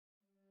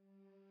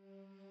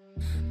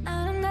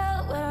I don't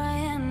know where I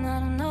am, I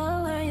don't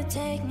know where you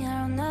take me,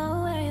 I don't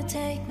know where you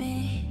take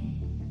me.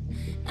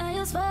 I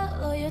just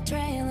follow your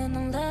trail and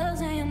I'm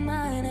losing your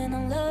mind and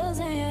I'm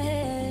losing your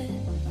head.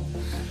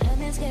 Let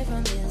me escape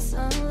from this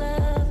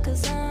unlove,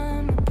 cause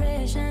I'm a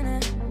prisoner.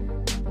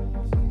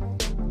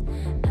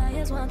 I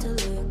just want to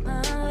look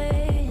my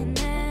way and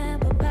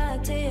never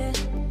back to you.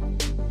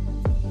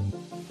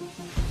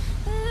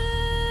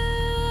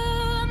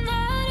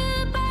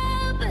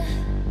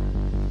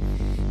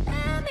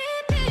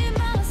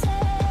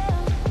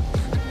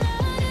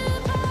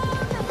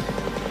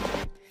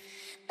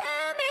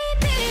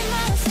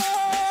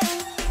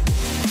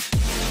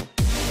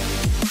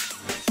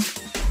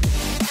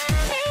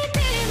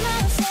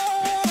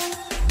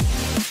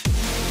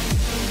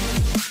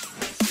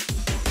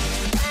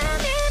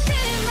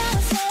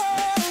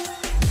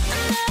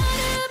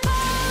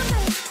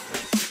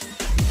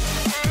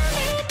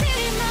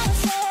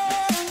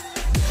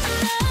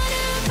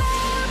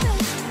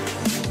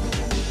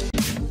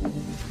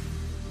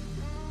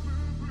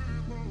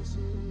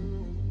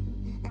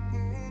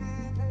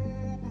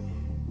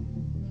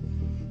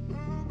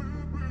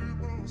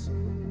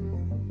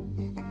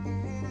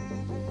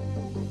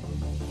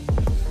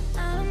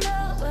 I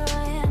don't know where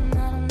I am, I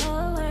don't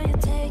know where you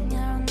take me,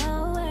 I don't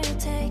know where you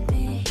take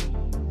me.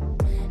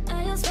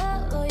 I just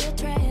follow your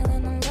trail and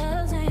I'm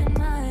losing your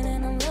mind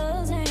and I'm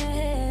losing your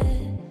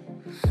head.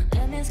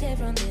 Let me escape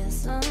from this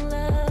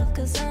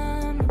unlove, cause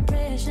I'm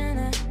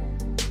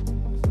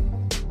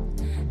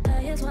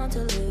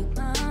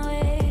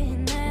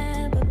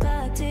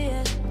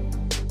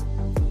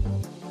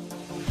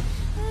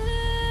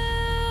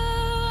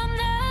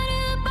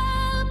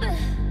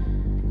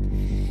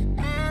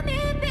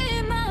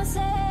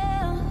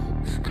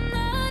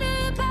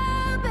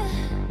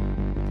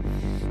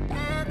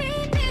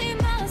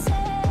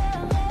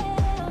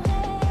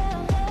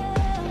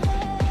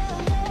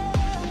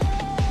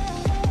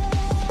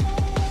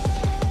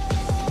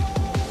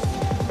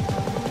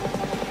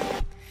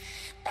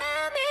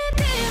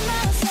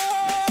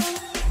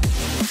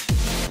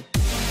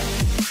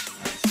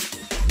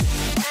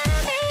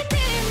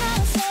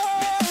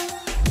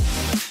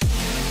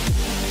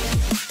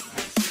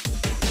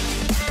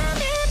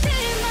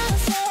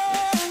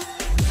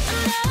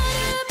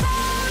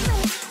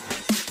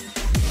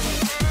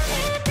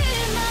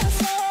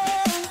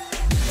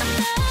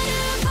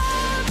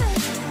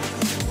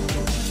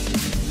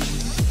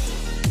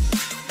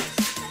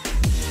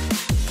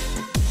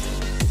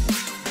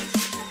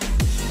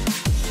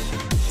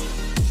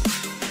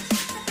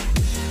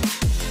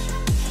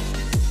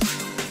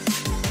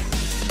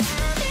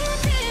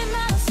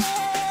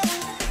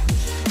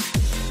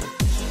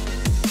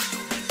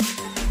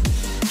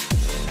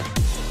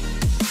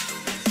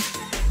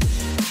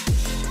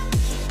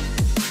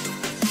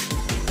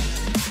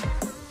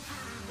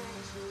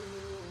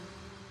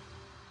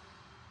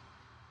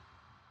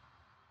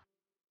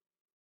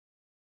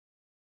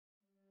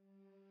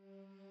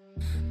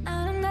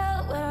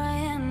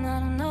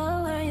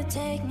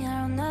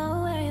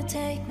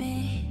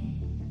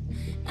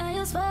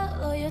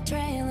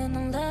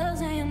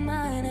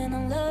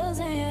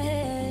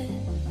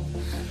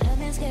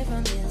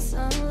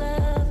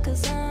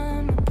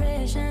a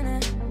prisoner.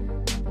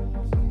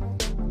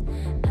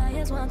 I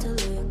just want to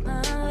look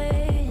my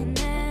way and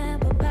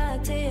never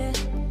back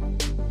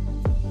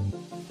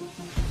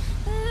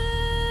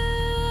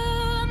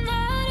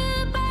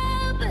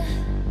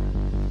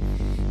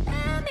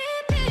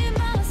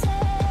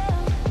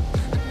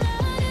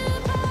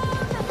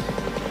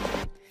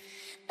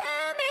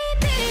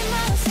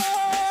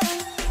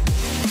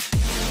you.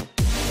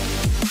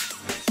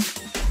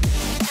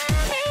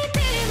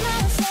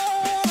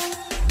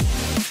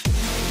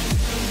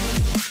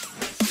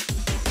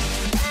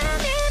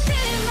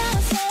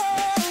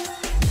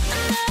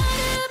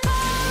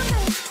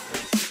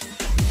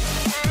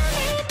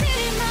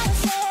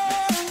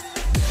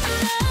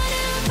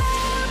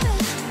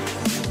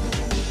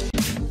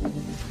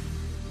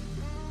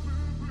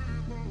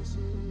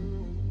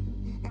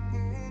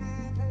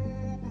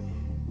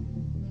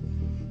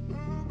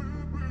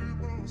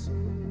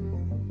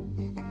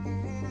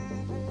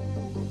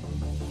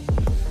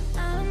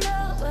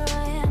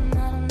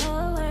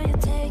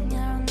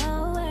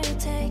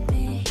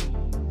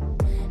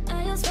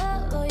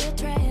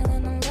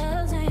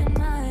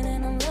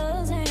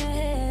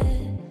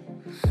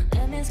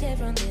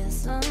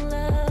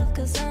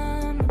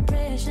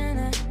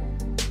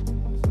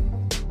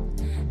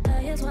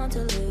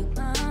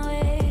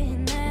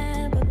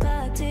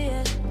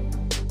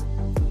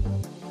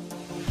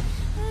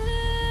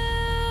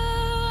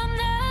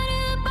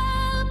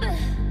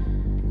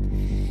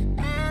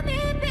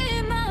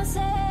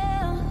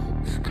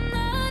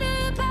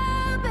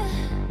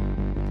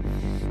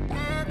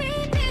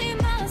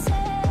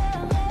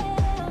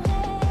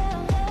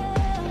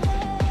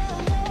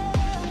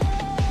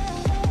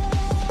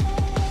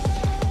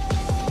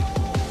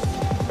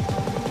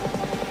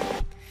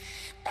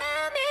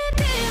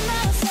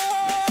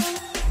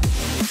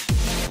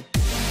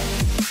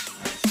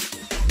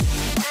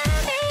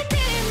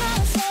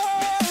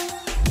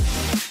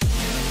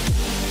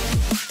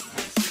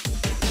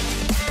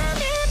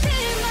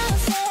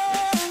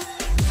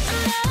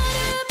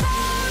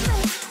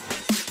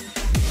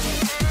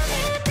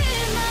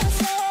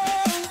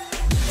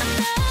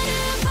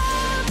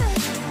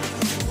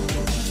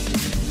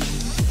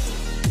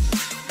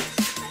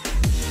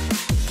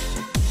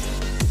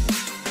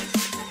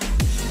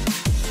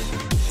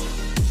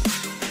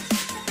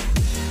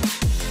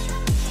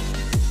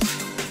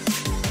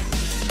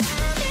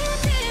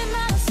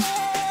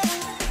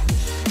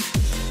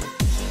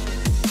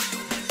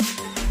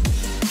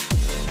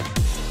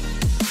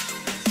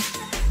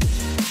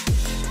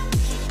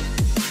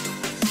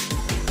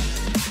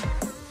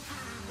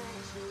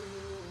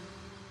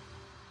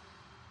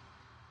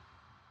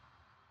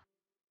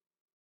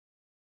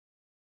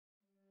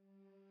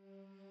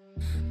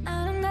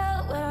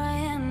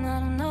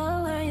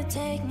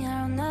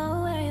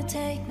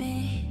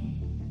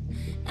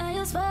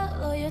 just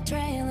follow your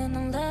trail, and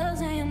I'm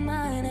losing your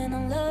mind, and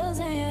I'm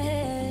losing your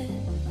head.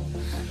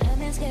 Let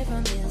me escape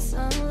from this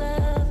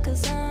love,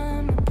 cause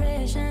I'm a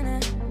prisoner.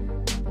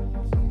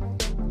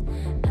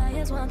 I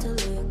just want to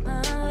look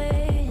my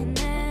way and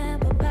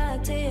never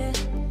back to you.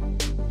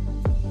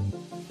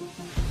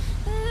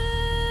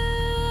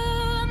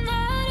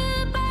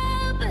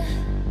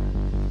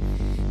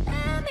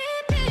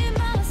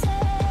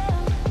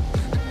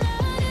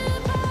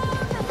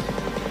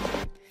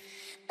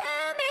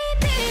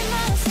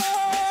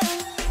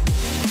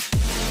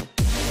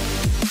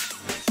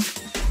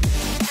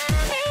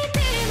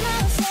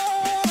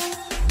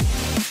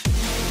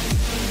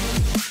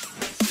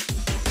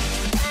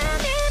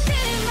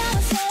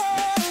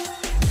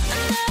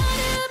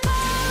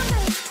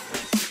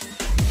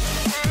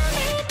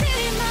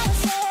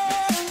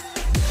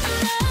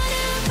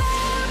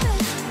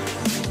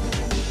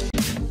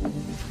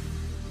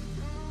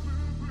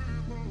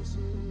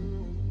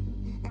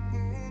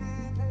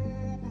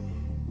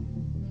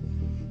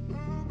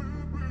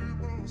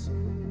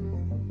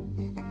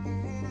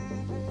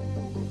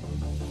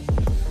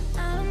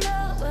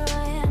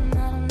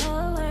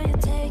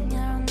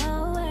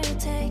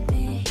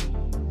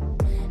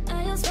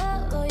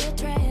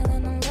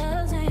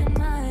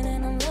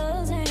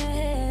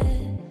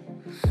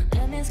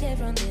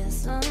 From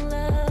this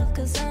love,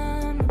 cause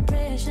I'm a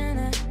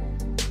prisoner.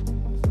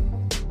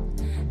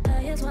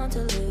 I just want to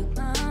look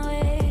my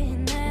way